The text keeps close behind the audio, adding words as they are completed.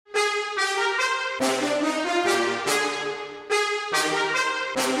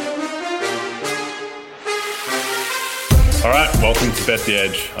All right, welcome to Bet the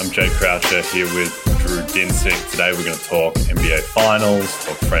Edge. I'm Jay Croucher here with Drew Dinsick. Today we're going to talk NBA Finals,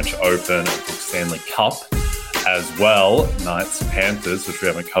 talk French Open, and talk Stanley Cup as well. Knights, Panthers, which we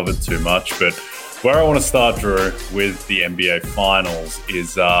haven't covered too much. But where I want to start, Drew, with the NBA Finals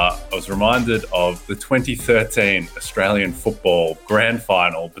is I was reminded of the 2013 Australian football grand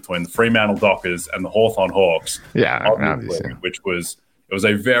final between the Fremantle Dockers and the Hawthorn Hawks. Yeah, obviously. Which was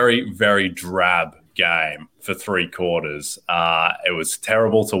a very, very drab game for three quarters. It was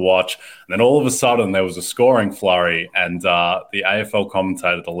terrible to watch. And then all of a sudden there was a scoring flurry, and the AFL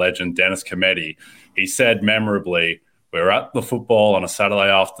commentator, the legend Dennis Cometti, he said memorably, "We were at the football on a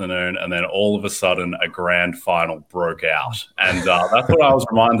Saturday afternoon, and then all of a sudden a grand final broke out." And that's what I was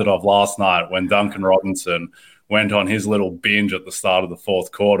reminded of last night when Duncan Robinson went on his little binge at the start of the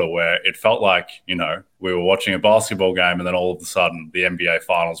fourth quarter, where it felt like, we were watching a basketball game, and then all of a sudden the NBA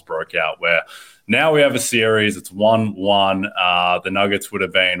Finals broke out, where now we have a series. It's 1-1. The Nuggets would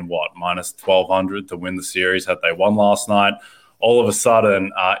have been, minus 1,200 to win the series had they won last night. All of a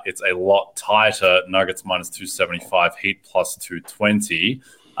sudden, it's a lot tighter. Nuggets minus 275, Heat plus 220.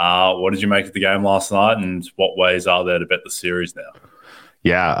 What did you make of the game last night, and what ways are there to bet the series now?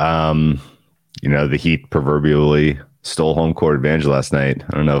 Yeah, the Heat proverbially stole home court advantage last night.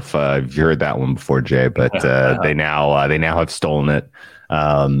 I don't know if you've heard that one before, Jay, but they now have stolen it.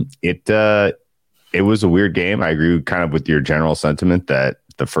 It was a weird game. I agree kind of with your general sentiment that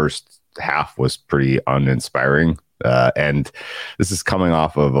the first half was pretty uninspiring. And this is coming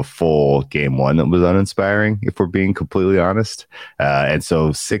off of a full game one that was uninspiring, if we're being completely honest. And so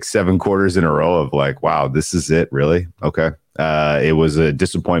 6-7 quarters in a row of like, wow, this is it, really? Okay. It was a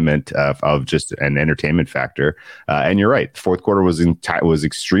disappointment of just an entertainment factor. And you're right. Fourth quarter was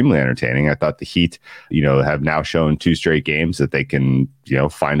extremely entertaining. I thought the Heat, have now shown 2 straight games that they can,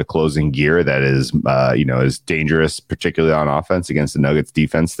 find a closing gear that is, is dangerous, particularly on offense against the Nuggets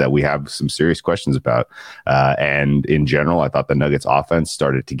defense that we have some serious questions about. And in general, I thought the Nuggets offense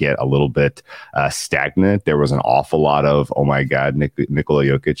started to get a little bit stagnant. There was an awful lot of, oh my God, Nikola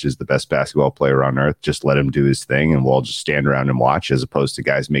Jokic is the best basketball player on earth. Just let him do his thing and we'll just stand around and watch, as opposed to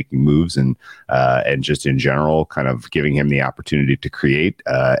guys making moves and just in general kind of giving him the opportunity to create.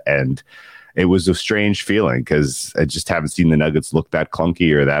 And it was a strange feeling because I just haven't seen the Nuggets look that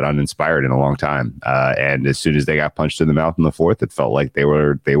clunky or that uninspired in a long time. And as soon as they got punched in the mouth in the fourth, it felt like they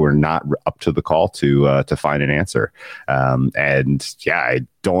were not up to the call to find an answer. And yeah, I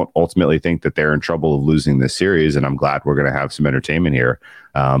don't ultimately think that they're in trouble of losing this series, and I'm glad we're going to have some entertainment here.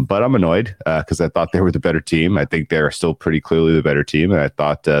 But I'm annoyed because I thought they were the better team. I think they're still pretty clearly the better team, and I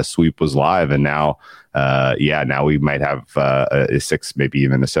thought sweep was live, and now we might have a 6, maybe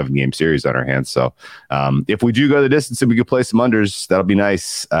even a 7-game series on our hands. So if we do go the distance and we could play some unders, that'll be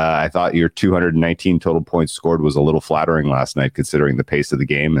nice. I thought your 219 total points scored was a little flattering last night, considering the pace of the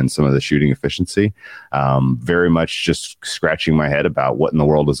game and some of the shooting efficiency. Very much just scratching my head about what in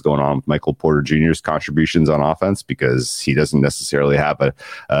the world is going on with Michael Porter Jr.'s contributions on offense, because he doesn't necessarily have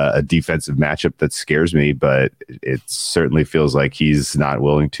a defensive matchup that scares me, but it certainly feels like he's not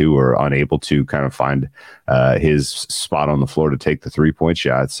willing to or unable to kind of find his spot on the floor to take the 3-point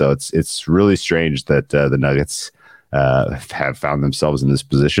shot. So it's really strange that the Nuggets have found themselves in this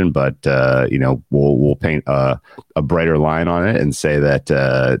position, but we'll paint a brighter line on it and say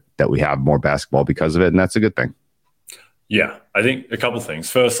that we have more basketball because of it, and that's a good thing. Yeah, I think a couple of things.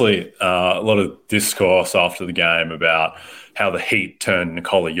 Firstly, a lot of discourse after the game about how the Heat turned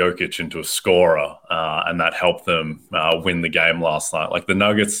Nikola Jokic into a scorer, and that helped them win the game last night. Like the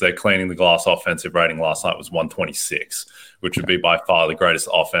Nuggets, their cleaning the glass offensive rating last night was 126, which would be by far the greatest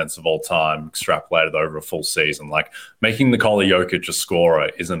offense of all time, extrapolated over a full season. Like making Nikola Jokic a scorer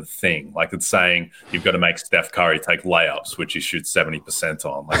isn't a thing. Like it's saying you've got to make Steph Curry take layups, which he shoots 70%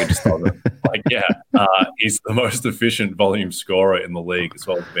 on. Like it just doesn't. He's the most efficient volume scorer in the league, as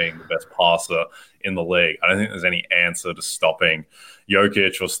well as being the best passer in the league. I don't think there's any answer to stopping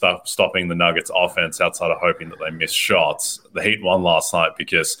Jokic or stopping the Nuggets offense outside of hoping that they miss shots. The Heat won last night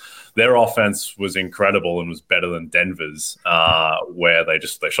because their offense was incredible and was better than Denver's, where they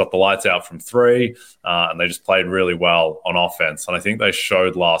shot the lights out from 3, and they just played really well on offense. And I think they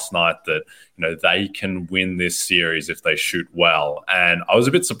showed last night that they can win this series if they shoot well. And I was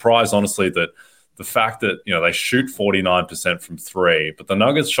a bit surprised, honestly, that the fact that they shoot 49% from 3, but the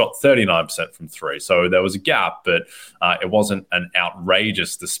Nuggets shot 39% from 3. So there was a gap, but it wasn't an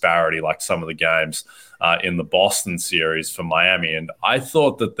outrageous disparity like some of the games in the Boston series for Miami. And I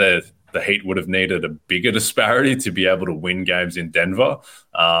thought that the Heat would have needed a bigger disparity to be able to win games in Denver.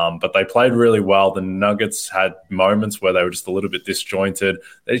 But they played really well. The Nuggets had moments where they were just a little bit disjointed.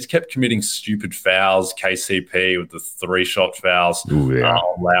 They just kept committing stupid fouls. KCP with the 3-shot fouls. Ooh, yeah.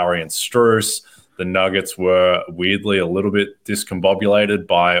 On Lowry and Strus. The Nuggets were weirdly a little bit discombobulated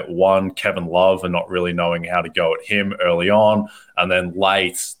by Kevin Love and not really knowing how to go at him early on. And then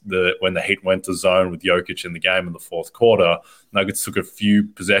late, when the Heat went to zone with Jokic in the game in the fourth quarter, Nuggets took a few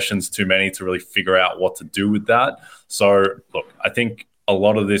possessions too many to really figure out what to do with that. So, look, I think a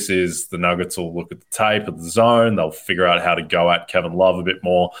lot of this is the Nuggets will look at the tape of the zone. They'll figure out how to go at Kevin Love a bit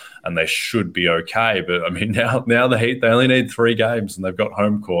more, and they should be okay. But, I mean, now the Heat, they only need 3 games, and they've got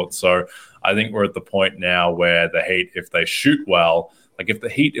home court. So I think we're at the point now where the Heat, if they shoot well, like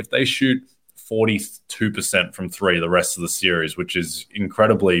if they shoot 42% from 3 the rest of the series, which is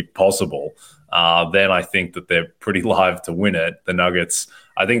incredibly possible, then I think that they're pretty live to win it. The Nuggets,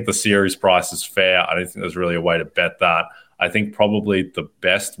 I think the series price is fair. I don't think there's really a way to bet that. I think probably the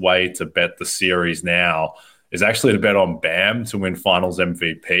best way to bet the series now is actually to bet on Bam to win Finals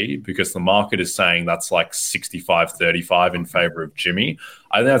MVP, because the market is saying that's like 65-35 in favor of Jimmy.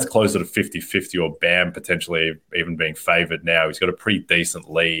 I think that's closer to 50-50, or Bam potentially even being favored now. He's got a pretty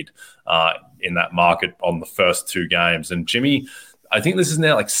decent lead in that market on the first 2 games. And Jimmy, I think this is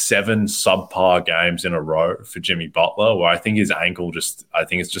now like 7 subpar games in a row for Jimmy Butler, where I think his ankle I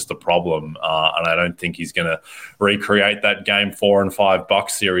think it's just a problem. And I don't think he's going to recreate that game 4 and 5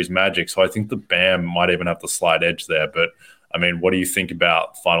 Bucks series magic. So I think the Bam might even have the slight edge there. But I mean, what do you think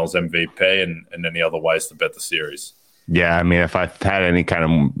about Finals MVP and any other ways to bet the series? Yeah, I mean, if I had any kind of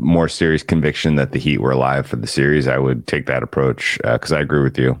more serious conviction that the Heat were alive for the series, I would take that approach, because I agree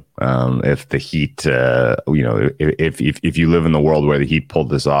with you. If the Heat, if you live in the world where the Heat pulled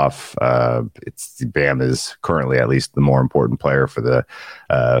this off, Bam is currently at least the more important player for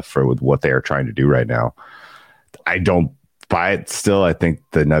what they are trying to do right now. I don't buy it still. I think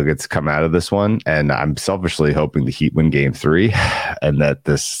the Nuggets come out of this one, and I'm selfishly hoping the Heat win game 3 and that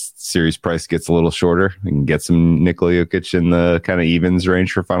this series price gets a little shorter and get some Nikola Jokic in the kind of evens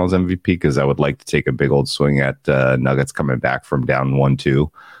range for Finals MVP, because I would like to take a big old swing at Nuggets coming back from down 1-2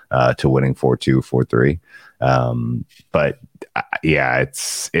 to winning 4-2, 4-3. But yeah,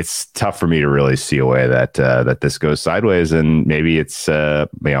 it's tough for me to really see a way that this goes sideways, and maybe it's I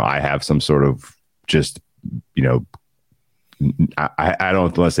have some sort of just I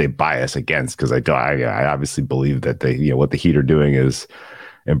don't want to say bias against, because I obviously believe that what the Heat are doing is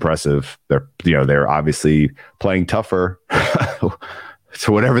impressive. They're obviously playing tougher,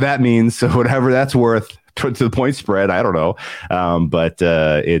 so whatever that means, so whatever that's worth to the point spread, I don't know. But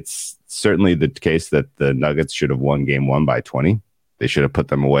it's certainly the case that the Nuggets should have won game 1 by 20. They should have put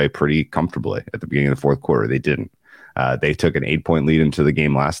them away pretty comfortably at the beginning of the fourth quarter. They didn't. They took an 8-point lead into the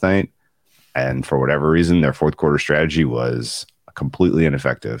game last night, and for whatever reason, their fourth quarter strategy was completely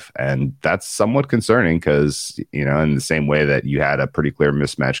ineffective. And that's somewhat concerning, because, in the same way that you had a pretty clear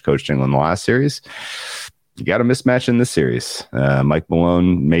mismatch coaching in the last series, you got a mismatch in this series. Mike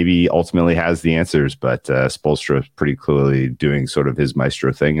Malone maybe ultimately has the answers, but Spoelstra is pretty clearly doing sort of his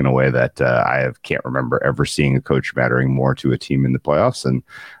maestro thing in a way that can't remember ever seeing a coach mattering more to a team in the playoffs. And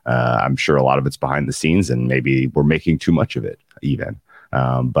I'm sure a lot of it's behind the scenes, and maybe we're making too much of it even.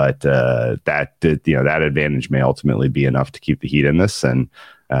 But that advantage may ultimately be enough to keep the Heat in this. And,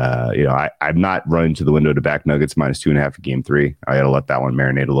 I'm not running to the window to back Nuggets -2.5 in game 3. I got to let that one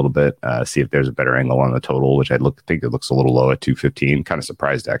marinate a little bit, see if there's a better angle on the total, which think it looks a little low at 215. Kind of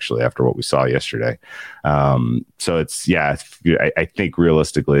surprised, actually, after what we saw yesterday. So I think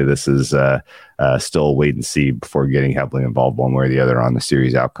realistically, this is still wait and see before getting heavily involved one way or the other on the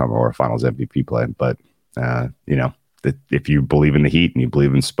series outcome or a Finals MVP play. But, if you believe in the Heat and you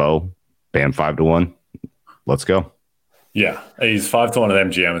believe in Spo, Bam 5-1, let's go. Yeah, he's 5-1 at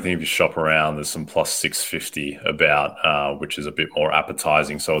MGM. I think if you shop around, there's some plus 650 about, which is a bit more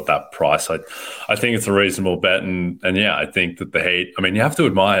appetizing. So at that price, I think it's a reasonable bet. And yeah, I think that the Heat, I mean, you have to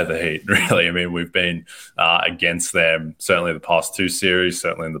admire the Heat, really. I mean, we've been against them, certainly the past 2 series,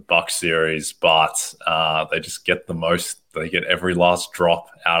 certainly in the Bucks series, but they just get the most, they get every last drop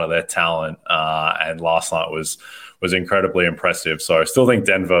out of their talent. And last night was incredibly impressive. So I still think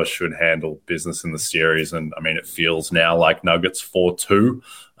Denver should handle business in the series. And I mean, it feels now like Nuggets 4-2.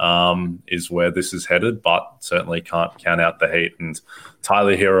 is where this is headed, but certainly can't count out the Heat. And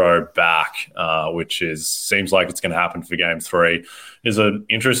Tyler Hero back, which seems like it's going to happen for Game 3, is an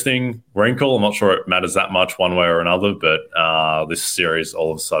interesting wrinkle. I'm not sure it matters that much one way or another, but this series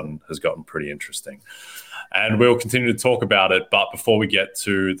all of a sudden has gotten pretty interesting. And we'll continue to talk about it. But before we get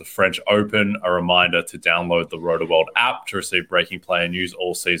to the French Open, a reminder to download the RotoWorld app to receive breaking player news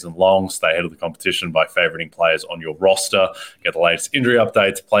all season long. Stay ahead of the competition by favoriting players on your roster. Get the latest injury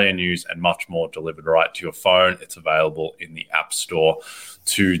updates, player news, and much more delivered right to your phone. It's available in the App Store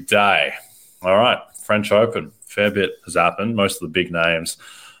today. All right, French Open. Fair bit has happened. Most of the big names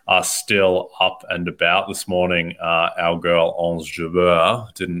are still up and about. This morning, our girl Ons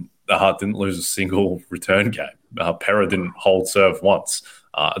Jabeur didn't lose a single return game. Pera didn't hold serve once.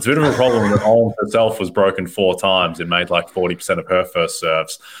 It's a bit of a problem that Ons herself was broken 4 times and made like 40% of her first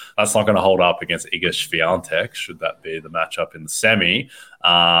serves. That's not going to hold up against Iga Swiatek, should that be the matchup in the semi.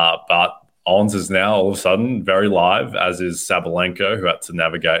 But Ons is now all of a sudden very live, as is Sabalenka, who had to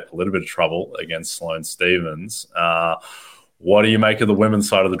navigate a little bit of trouble against Sloane Stephens. What do you make of the women's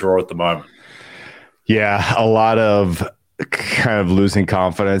side of the draw at the moment? Yeah, a lot of kind of losing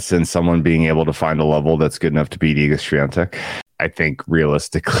confidence in someone being able to find a level that's good enough to beat Iga Swiatek. I think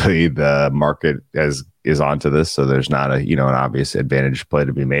realistically the market is onto this, so there's not an obvious advantage play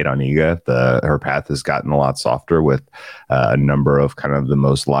to be made on Iga. Her path has gotten a lot softer with a number of kind of the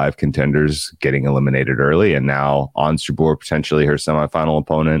most live contenders getting eliminated early, and now Ons Jabeur potentially her semifinal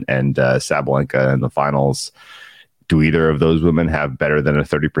opponent, and Sabalenka in the finals. Do either of those women have better than a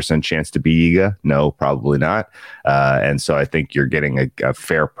 30% chance to beat Iga? No, probably not. And so I think you're getting a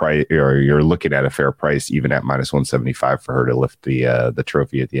fair price, or you're looking at a fair price even at minus 175 for her to lift the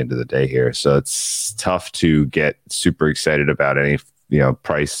trophy at the end of the day here. So it's tough to get super excited about any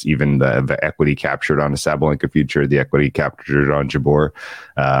price, even the equity captured on a Sabalenka future, the equity captured on Jabeur,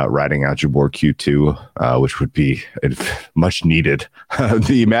 riding out Jabeur Q2, which would be much needed.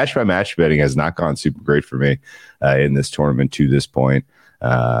 The match by match betting has not gone super great for me in this tournament to this point.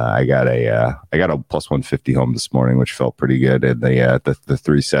 I got a plus 150 home this morning, which felt pretty good. And the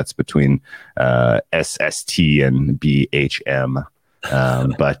 3 sets between SST and BHM.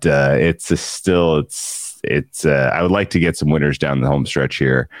 But I would like to get some winners down the home stretch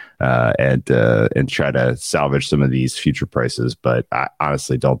here and try to salvage some of these future prices. But I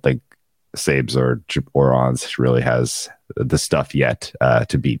honestly don't think Sabes or Ons really has the stuff yet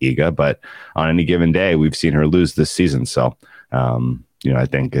to beat Iga. But on any given day, we've seen her lose this season. So, I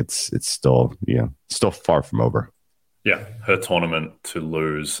think it's still far from over. Yeah, her tournament to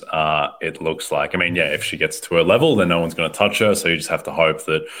lose, it looks like. I mean, yeah, if she gets to her level, then no one's going to touch her. So you just have to hope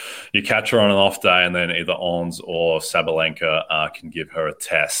that you catch her on an off day and then either Ons or Sabalenka can give her a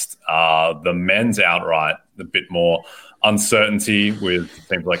test. The men's outright, a bit more uncertainty with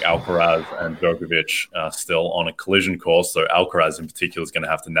things like Alcaraz and Djokovic still on a collision course. So Alcaraz in particular is going to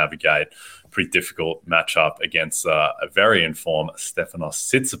have to navigate a pretty difficult matchup against a very informed Stefanos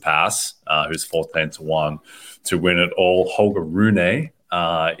Tsitsipas, who's 14-1 to win it all. Holger Rune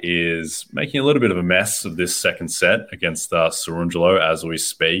is making a little bit of a mess of this second set against Cerundolo as we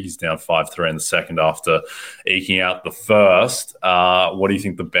speak. He's down 5-3 in the second after eking out the first. What do you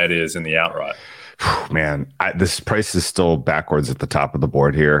think the bet is in the outright? Man, this price is still backwards at the top of the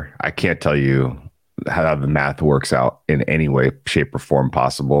board here. I can't tell you how the math works out in any way, shape, or form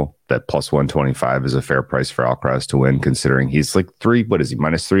possible that plus 125 is a fair price for Alcaraz to win, considering he's like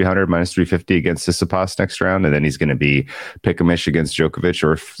minus 300, minus 350 against Tsitsipas next round, and then he's going to be pick-a-mish against Djokovic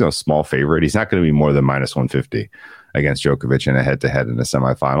or small favorite. He's not going to be more than minus 150 against Djokovic in a head-to-head in the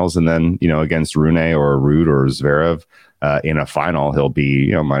semifinals, and then against Rune or Ruud or Zverev. In a final, he'll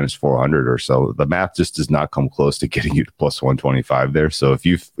be minus 400 or so. The math just does not come close to getting you to plus 125 there. So if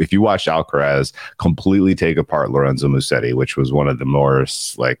you watch Alcaraz completely take apart Lorenzo Musetti, which was one of the more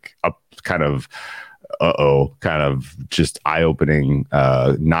kind of just eye-opening,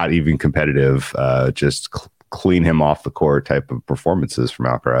 not even competitive, just clean him off the court type of performances from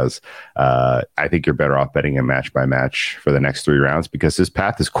Alcaraz. I think you're better off betting him match by match for the next 3 rounds because his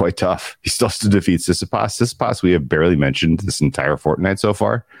path is quite tough. He still has to defeat Tsitsipas. Tsitsipas, we have barely mentioned this entire fortnight so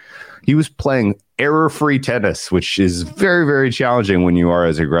far. He was playing error-free tennis, which is very, very challenging when you are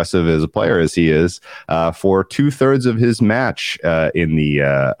as aggressive as a player as he is, for 2/3 of his match in the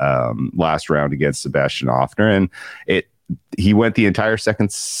last round against Sebastian Offner. And he went the entire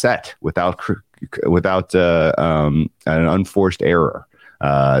second set without an unforced error.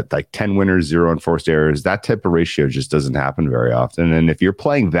 like 10 winners, 0 unforced errors. That type of ratio just doesn't happen very often. And if you're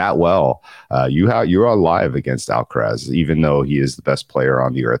playing that well, you're alive against Alcaraz, even though he is the best player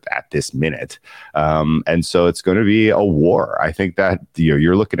on the earth at this minute. And so it's going to be a war. I think that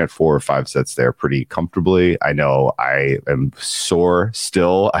you're looking at 4 or 5 sets there pretty comfortably. I know I am sore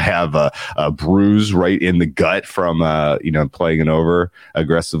still. I have a bruise right in the gut from playing it over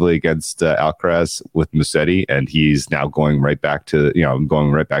aggressively against Alcaraz with Musetti, and he's now going right back to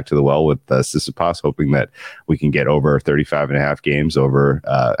the well with Tsitsipas, hoping that we can get over 35.5 games over.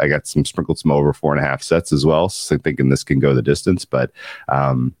 I got sprinkled some over 4.5 sets as well, so thinking this can go the distance. But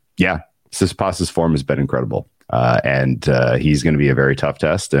Tsitsipas's form has been incredible. And he's going to be a very tough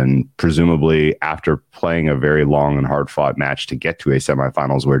test. And presumably after playing a very long and hard fought match to get to a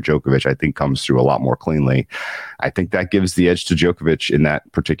semifinals where Djokovic, I think, comes through a lot more cleanly, I think that gives the edge to Djokovic in that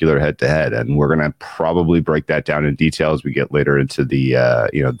particular head to head. And we're going to probably break that down in detail as we get later into the,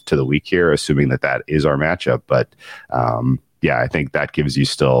 to the week here, assuming that is our matchup. But, I think that gives you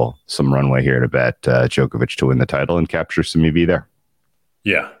still some runway here to bet Djokovic to win the title and capture some EV there.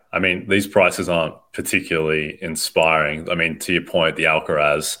 Yeah. I mean, these prices aren't particularly inspiring. I mean, to your point, the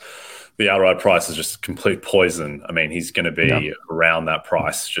Alcaraz, the outright price is just complete poison. I mean, he's going to be around that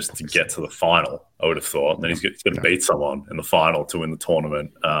price just to get to the final, I would have thought. And then he's going to beat someone in the final to win the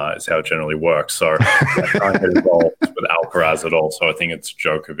tournament, is how it generally works. So I can't get involved with Alcaraz at all. So I think it's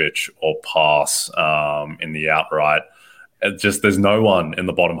Djokovic or pass in the outright. There's no one in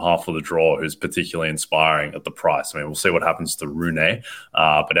the bottom half of the draw who's particularly inspiring at the price. I mean, we'll see what happens to Rune,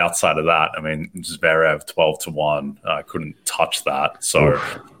 but outside of that, I mean, Zverev 12-1, couldn't touch that. So,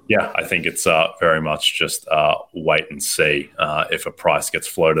 I think it's very much just wait and see if a price gets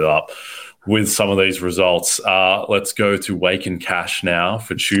floated up with some of these results. Let's go to Wake and Cash now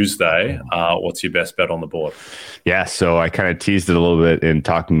for Tuesday. What's your best bet on the board? Yeah, so I kind of teased it a little bit in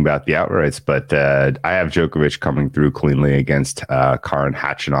talking about the outrights, but I have Djokovic coming through cleanly against Karen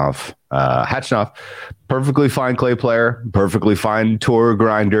Khachanov. Khachanov, perfectly fine clay player, perfectly fine tour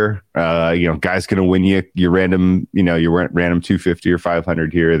grinder. Guy's going to win you your random 250 or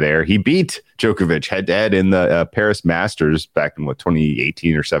 500 here or there. He beat Djokovic head to head in the Paris Masters back in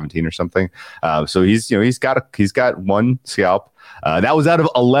 2018 or 17 or something. So he's got one scalp. That was out of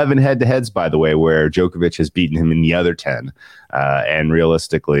 11 head-to-heads, by the way, where Djokovic has beaten him in the other 10. And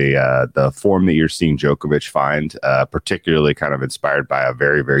realistically, the form that you're seeing Djokovic find, particularly kind of inspired by a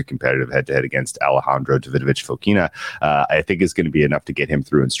very, very competitive head-to-head against Alejandro Davidovich Fokina, I think is going to be enough to get him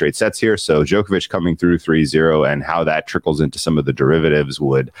through in straight sets here. So Djokovic coming through 3-0, and how that trickles into some of the derivatives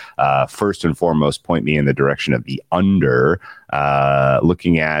would first and foremost point me in the direction of the under.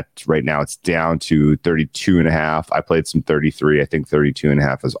 Looking at right now, it's down to 32.5. I played some 33. I think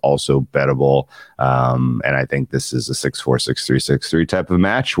 32.5 is also bettable. And I think this is a 6-4, 6-3, 6-3 type of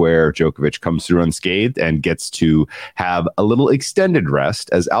match where Djokovic comes through unscathed and gets to have a little extended rest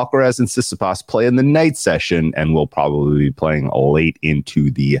as Alcaraz and Tsitsipas play in the night session, and will probably be playing late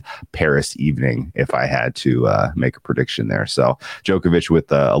into the Paris evening if I had to make a prediction there. So Djokovic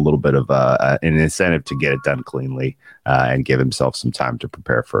with a little bit of an incentive to get it done cleanly and give himself some time to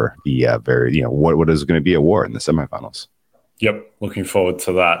prepare for the what is going to be a war in the semifinals. Yep, looking forward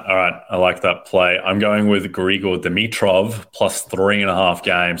to that. All right, I like that play. I'm going with Grigor Dimitrov plus 3.5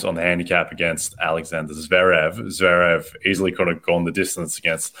 games on the handicap against Alexander Zverev. Zverev easily could have gone the distance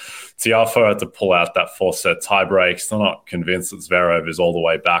against Tiafoe, had to pull out that 4-set tiebreak. Still not convinced that Zverev is all the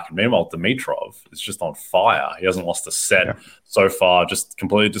way back. And meanwhile, Dimitrov is just on fire. He hasn't lost a set so far, just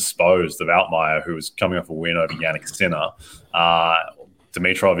completely disposed of Altmaier, who was coming off a win over Yannick Sinner.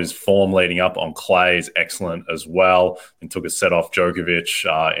 Dimitrov, his form leading up on clay is excellent as well, and took a set off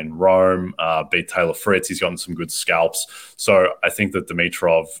Djokovic in Rome, beat Taylor Fritz. He's gotten some good scalps. So I think that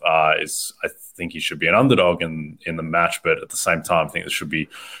Dimitrov I think he should be an underdog in the match, but at the same time, I think this should be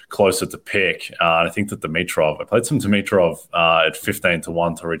closer to pick. And I think that I played some Dimitrov at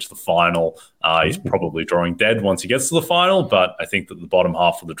 15-1 to reach the final. He's probably drawing dead once he gets to the final, but I think that the bottom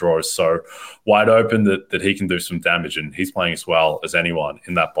half of the draw is so wide open that he can do some damage, and he's playing as well as anyone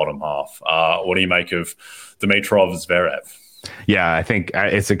in that bottom half. What do you make of Dimitrov Zverev? Yeah, I think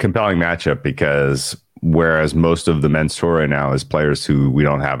it's a compelling matchup because whereas most of the men's tour right now is players who we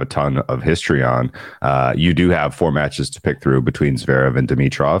don't have a ton of history on, you do have 4 matches to pick through between Zverev and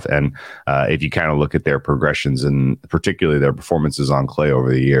Dimitrov. And if you kind of look at their progressions and particularly their performances on clay over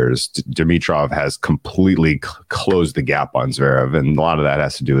the years, Dimitrov has completely closed the gap on Zverev. And a lot of that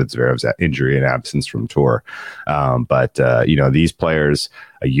has to do with Zverev's injury and absence from tour. But these players,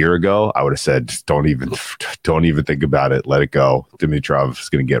 a year ago, I would have said, don't even think about it. Let it go. Dimitrov is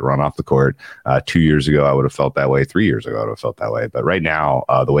going to get run off the court. 2 years ago, I would have felt that way. 3 years ago, I would have felt that way. But right now,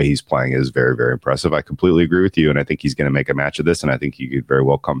 the way he's playing is very, very impressive. I completely agree with you, and I think he's going to make a match of this, and I think he could very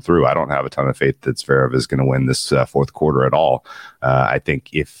well come through. I don't have a ton of faith that Zverev is going to win this fourth quarter at all. I think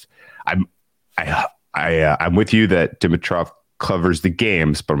if I'm with you that Dimitrov covers the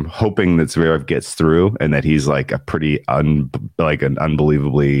games, but I'm hoping that Zverev gets through and that he's like a pretty an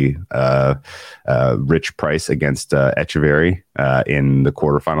unbelievably rich price against Echeverry in the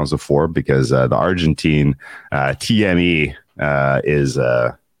quarterfinals of 4, because the Argentine TME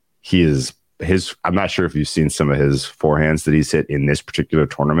I'm not sure if you've seen some of his forehands that he's hit in this particular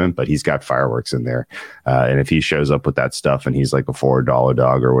tournament, but he's got fireworks in there. And if he shows up with that stuff and he's like a $4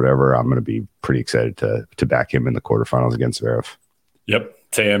 dog or whatever, I'm going to be pretty excited to back him in the quarterfinals against Zverev. Yep.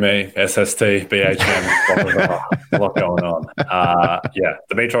 TME, SST, BHM, a lot going on.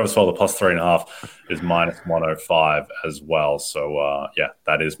 Dimitrov as well, the plus 3.5 is minus 105 as well. So,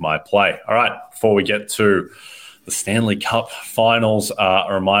 that is my play. All right. Before we get to the Stanley Cup Finals, a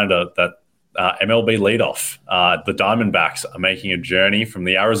reminder that MLB leadoff. The Diamondbacks are making a journey from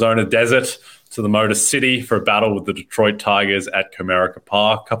the Arizona desert to the Motor City for a battle with the Detroit Tigers at Comerica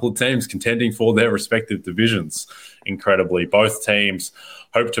Park. A couple of teams contending for their respective divisions. Incredibly, both teams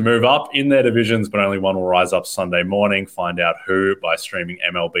hope to move up in their divisions, but only one will rise up Sunday morning. Find out who by streaming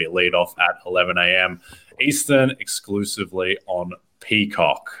MLB leadoff at 11 a.m. Eastern, exclusively on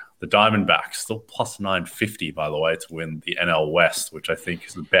Peacock. The Diamondbacks, still plus 950, by the way, to win the NL West, which I think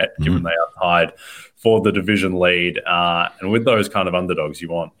is a bet, given they are tied for the division lead. And with those kind of underdogs, you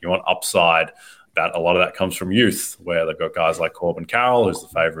want upside. That a lot of that comes from youth, where they've got guys like Corbin Carroll, who's the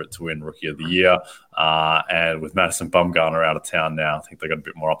favorite to win Rookie of the Year. And with Madison Bumgarner out of town now, I think they've got a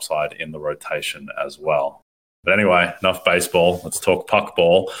bit more upside in the rotation as well. But anyway, enough baseball. Let's talk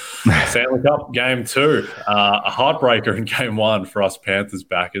puckball. Stanley Cup Game 2. A heartbreaker in Game 1 for us Panthers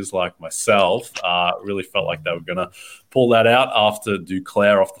backers like myself. Really felt like they were going to pull that out after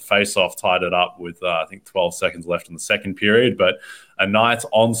Duclair off the face-off tied it up with, 12 seconds left in the second period. But a Knights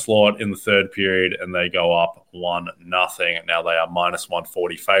onslaught in the third period, and they go up 1-0. Now they are minus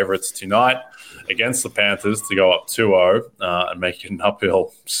 140 favourites tonight against the Panthers to go up 2-0 and make it an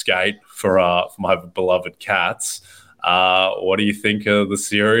uphill skate for my beloved Cats. What do you think of the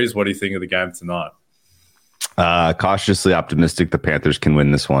series? What do you think of the game tonight? Cautiously optimistic the Panthers can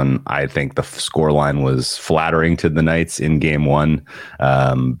win this one. I think the scoreline was flattering to the Knights in Game 1,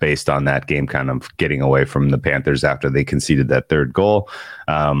 based on that game kind of getting away from the Panthers after they conceded that third goal.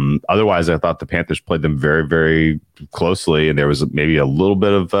 Otherwise, I thought the Panthers played them very, very closely, and there was maybe a little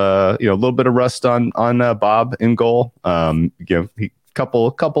bit of rust on Bob in goal. He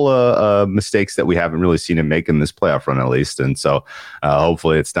couple of mistakes that we haven't really seen him make in this playoff run, at least. And so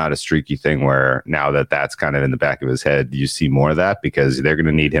hopefully it's not a streaky thing where now that's kind of in the back of his head, you see more of that, because they're going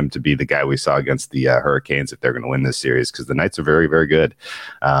to need him to be the guy we saw against the Hurricanes if they're going to win this series, because the Knights are very, very good.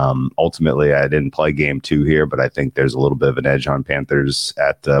 Ultimately, I didn't play Game 2 here, but I think there's a little bit of an edge on Panthers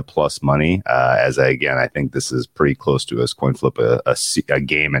at plus money. I think this is pretty close to as coin flip a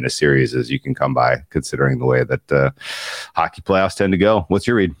game and a series as you can come by, considering the way that hockey playoffs tend to go. What's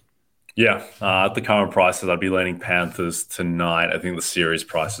your read? Yeah, at the current prices, I'd be leaning Panthers tonight. I think the series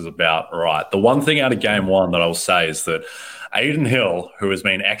price is about right. The one thing out of Game 1 that I will say is that Aiden Hill, who has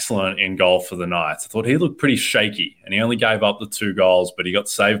been excellent in goal for the Knights, I thought he looked pretty shaky, and he only gave up the 2 goals, but he got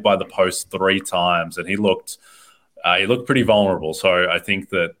saved by the post 3 times, and he looked pretty vulnerable. So I think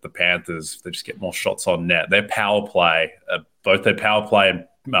that the Panthers, they just get more shots on net. Their power play, both their power play and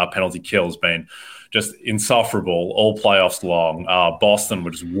penalty kill has been just insufferable all playoffs long. Boston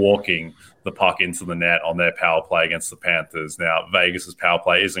were just walking the puck into the net on their power play against the Panthers. Now, Vegas's power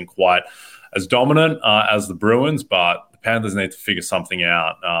play isn't quite as dominant as the Bruins, but the Panthers need to figure something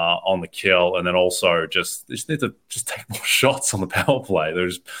out on the kill, and then also they just need to take more shots on the power play. They're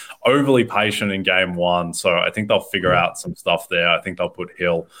just overly patient in Game 1, so I think they'll figure out some stuff there. I think they'll put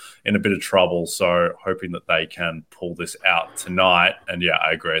Hill in a bit of trouble, so hoping that they can pull this out tonight. And yeah,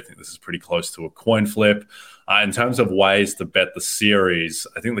 I agree. I think this is pretty close to a coin flip. In terms of ways to bet the series,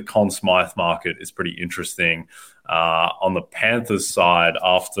 I think the Conn Smythe market is pretty interesting. On the Panthers side,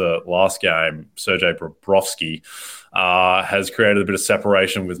 after last game, Sergei Bobrovsky has created a bit of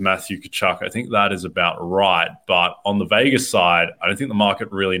separation with Matthew Tkachuk. I think that is about right. But on the Vegas side, I don't think the market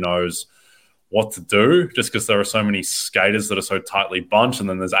really knows what to do, just because there are so many skaters that are so tightly bunched. And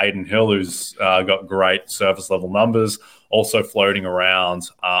then there's Aiden Hill, who's got great surface level numbers, also floating around.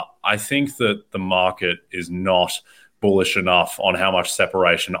 I think that the market is not bullish enough on how much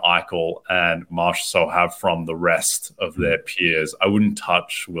separation Eichel and Marchessault have from the rest of their peers. I wouldn't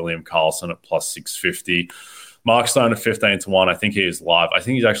touch William Karlsson at plus 650. Mark Stone at 15-1. I think he is live. I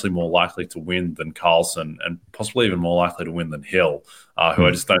think he's actually more likely to win than Carlson, and possibly even more likely to win than Hill, who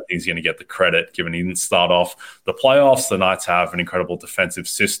I just don't think is going to get the credit given he didn't start off the playoffs. The Knights have an incredible defensive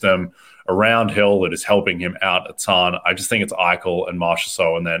system around Hill that is helping him out a ton. I just think it's Eichel and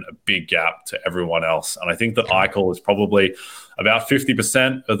Marchessault and then a big gap to everyone else. And I think that Eichel is probably about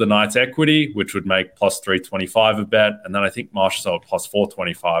 50% of the Knights' equity, which would make plus 325 a bet. And then I think Marchessault at plus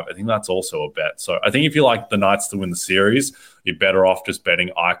 425. I think that's also a bet. So I think if you like the Knights to win the series, you're better off just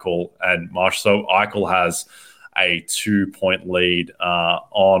betting Eichel and Marchessault. Eichel has a 2-point lead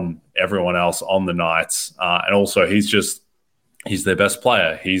on everyone else on the Knights. And also he's their best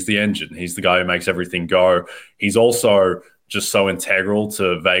player. He's the engine. He's the guy who makes everything go. He's also just so integral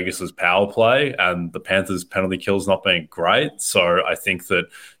to Vegas's power play and the Panthers' penalty kills not being great. So I think that,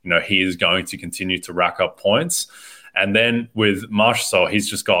 he is going to continue to rack up points. And then with Marchessault, he's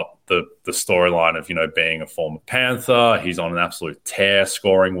just got the storyline of, being a former Panther. He's on an absolute tear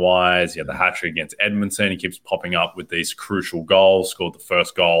scoring-wise. He had the hat-trick against Edmonton. He keeps popping up with these crucial goals, scored the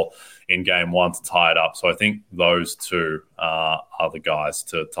first goal in game 1 to tie it up. So I think those two are the guys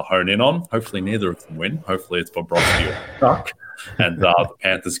to hone in on. Hopefully neither of them win. Hopefully it's Bobrovsky or Tuck. And the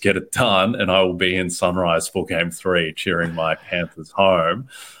Panthers get it done, and I will be in Sunrise for game 3 cheering my Panthers home.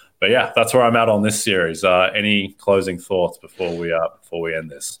 But yeah, that's where I'm at on this series. Any closing thoughts before we end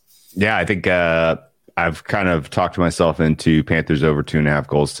this? Yeah, I think I've kind of talked myself into Panthers over 2.5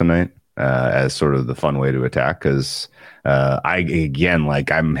 goals tonight as sort of the fun way to attack because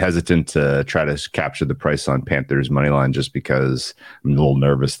I'm hesitant to try to capture the price on Panthers money line just because I'm a little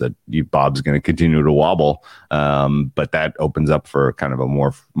nervous that Bob's going to continue to wobble. But that opens up for kind of a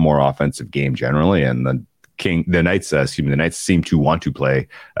more offensive game generally, and the Knights seem to want to play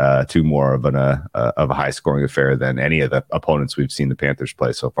to more of a high scoring affair than any of the opponents we've seen the Panthers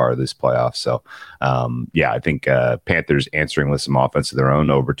play so far this playoff. So I think Panthers answering with some offense of their own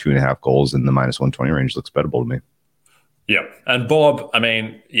over 2.5 goals in the minus 120 range looks bettable to me. Yeah. And Bob,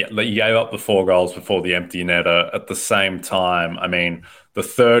 you gave up the 4 goals before the empty netter. At the same time, the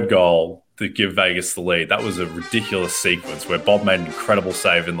third goal to give Vegas the lead, that was a ridiculous sequence where Bob made an incredible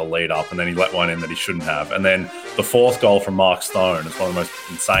save in the lead up and then he let one in that he shouldn't have. And then the 4th goal from Mark Stone is one of the most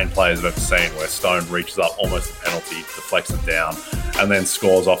insane plays I've ever seen, where Stone reaches up almost a penalty, deflects it down, and then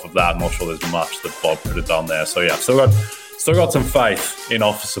scores off of that. I'm not sure there's much that Bob could have done there. So yeah, Still got some faith in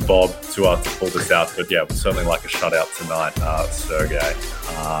Officer Bob to pull this out. But yeah, we'd certainly like a shutout tonight, Sergey.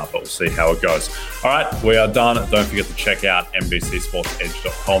 But we'll see how it goes. All right, we are done. Don't forget to check out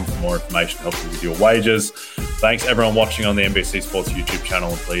NBCSportsEdge.com for more information to help you with your wagers. Thanks everyone watching on the NBC Sports YouTube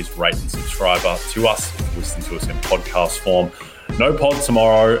channel. And please rate and subscribe to us if you listen to us in podcast form. No pod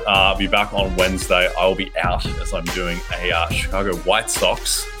tomorrow. I'll be back on Wednesday. I will be out as I'm doing a Chicago White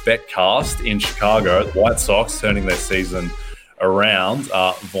Sox betcast in Chicago. The White Sox turning their season around.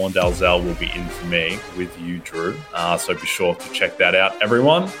 Vaughn Dalzell will be in for me with you, Drew. So be sure to check that out,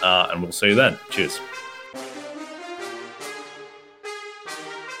 everyone. And we'll see you then. Cheers.